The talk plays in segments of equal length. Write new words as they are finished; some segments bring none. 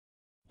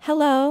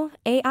Hello,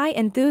 AI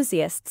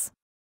enthusiasts.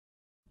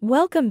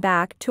 Welcome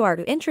back to our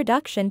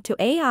Introduction to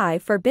AI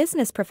for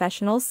Business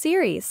Professionals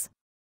series.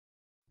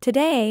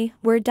 Today,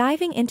 we're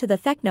diving into the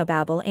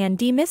technobabble and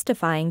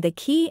demystifying the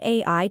key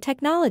AI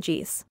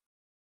technologies.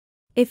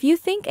 If you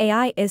think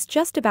AI is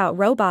just about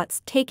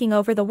robots taking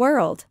over the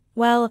world,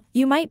 well,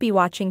 you might be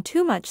watching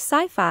too much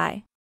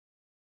sci-fi.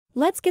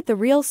 Let's get the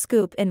real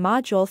scoop in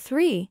Module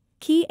 3,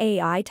 Key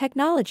AI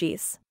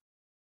Technologies.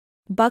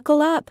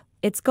 Buckle up,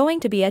 it's going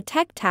to be a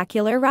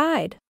tech-tacular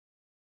ride.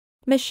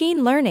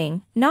 Machine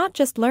learning, not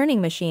just learning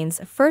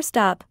machines. First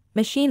up,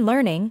 machine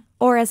learning,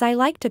 or as I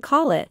like to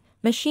call it,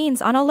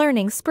 machines on a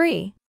learning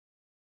spree.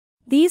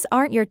 These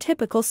aren't your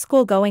typical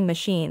school-going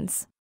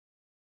machines.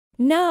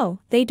 No,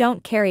 they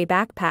don't carry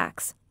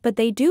backpacks, but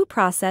they do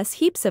process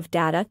heaps of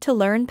data to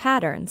learn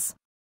patterns.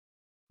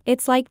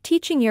 It's like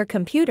teaching your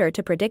computer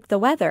to predict the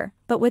weather,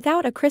 but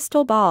without a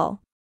crystal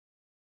ball.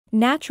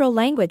 Natural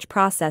language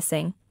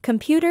processing,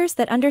 computers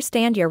that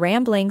understand your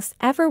ramblings.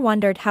 Ever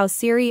wondered how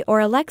Siri or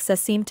Alexa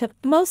seem to,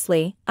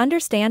 mostly,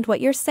 understand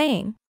what you're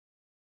saying?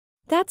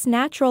 That's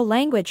natural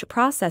language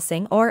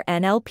processing, or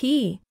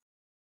NLP.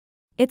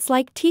 It's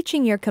like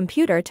teaching your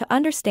computer to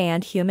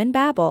understand human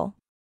babble.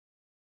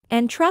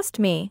 And trust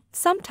me,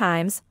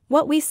 sometimes,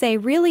 what we say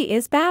really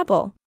is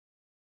babble.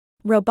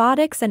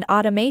 Robotics and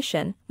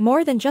automation,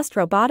 more than just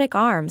robotic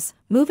arms.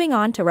 Moving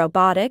on to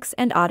robotics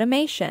and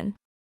automation.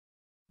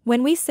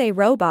 When we say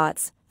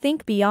robots,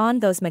 think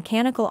beyond those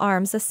mechanical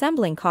arms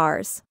assembling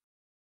cars.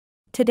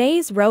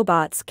 Today's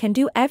robots can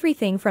do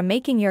everything from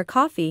making your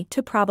coffee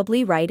to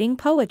probably writing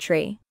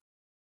poetry.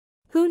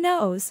 Who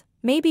knows,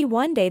 maybe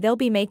one day they'll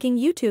be making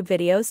YouTube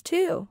videos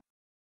too.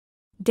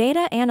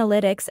 Data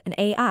analytics and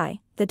AI,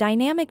 the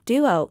dynamic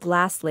duo.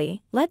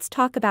 Lastly, let's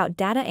talk about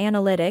data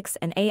analytics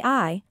and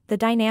AI, the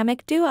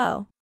dynamic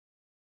duo.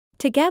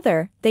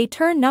 Together, they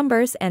turn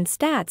numbers and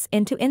stats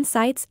into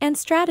insights and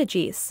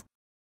strategies.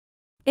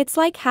 It's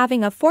like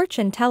having a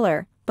fortune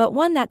teller, but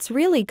one that's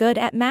really good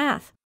at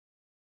math.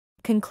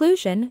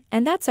 Conclusion,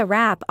 and that's a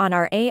wrap on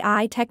our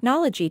AI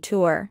technology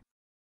tour.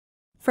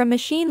 From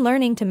machine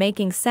learning to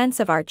making sense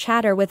of our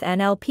chatter with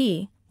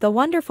NLP, the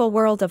wonderful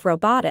world of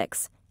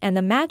robotics, and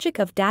the magic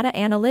of data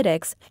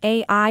analytics,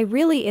 AI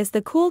really is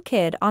the cool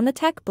kid on the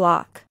tech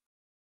block.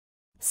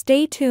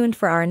 Stay tuned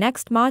for our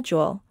next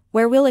module,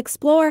 where we'll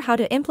explore how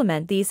to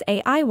implement these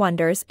AI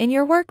wonders in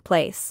your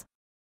workplace.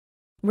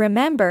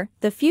 Remember,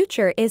 the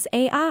future is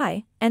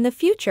AI, and the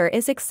future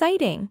is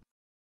exciting.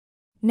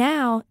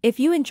 Now, if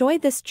you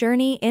enjoyed this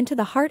journey into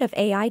the heart of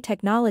AI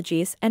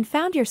technologies and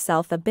found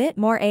yourself a bit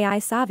more AI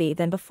savvy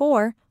than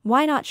before,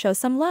 why not show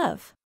some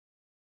love?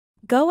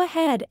 Go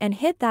ahead and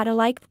hit that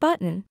like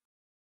button.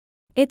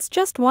 It's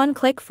just one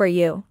click for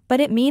you, but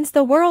it means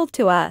the world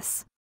to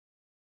us.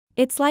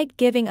 It's like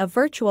giving a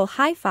virtual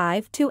high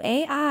five to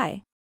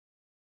AI.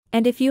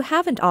 And if you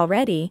haven't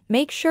already,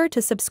 make sure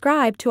to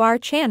subscribe to our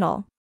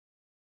channel.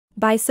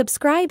 By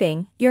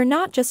subscribing, you're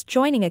not just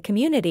joining a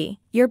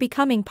community, you're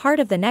becoming part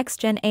of the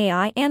NextGen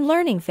AI and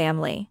learning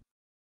family.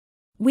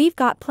 We've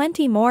got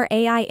plenty more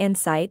AI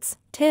insights,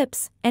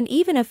 tips, and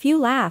even a few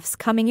laughs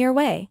coming your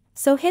way,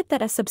 so hit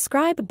that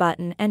subscribe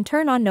button and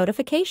turn on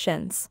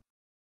notifications.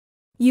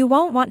 You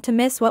won't want to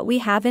miss what we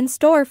have in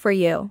store for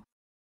you.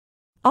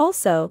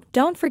 Also,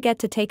 don't forget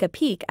to take a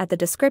peek at the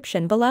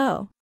description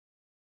below.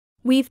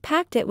 We've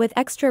packed it with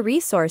extra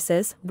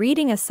resources,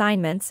 reading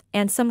assignments,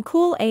 and some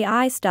cool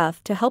AI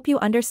stuff to help you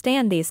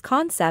understand these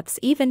concepts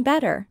even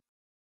better.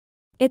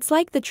 It's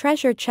like the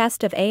treasure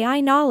chest of AI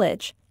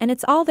knowledge, and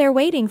it's all there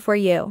waiting for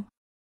you.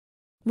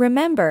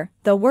 Remember,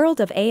 the world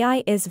of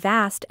AI is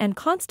vast and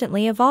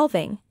constantly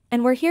evolving,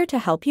 and we're here to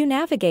help you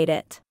navigate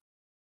it.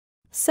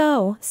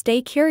 So,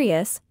 stay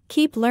curious,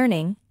 keep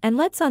learning, and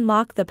let's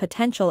unlock the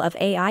potential of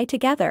AI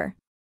together.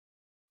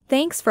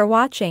 Thanks for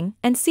watching,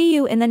 and see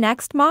you in the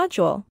next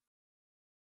module.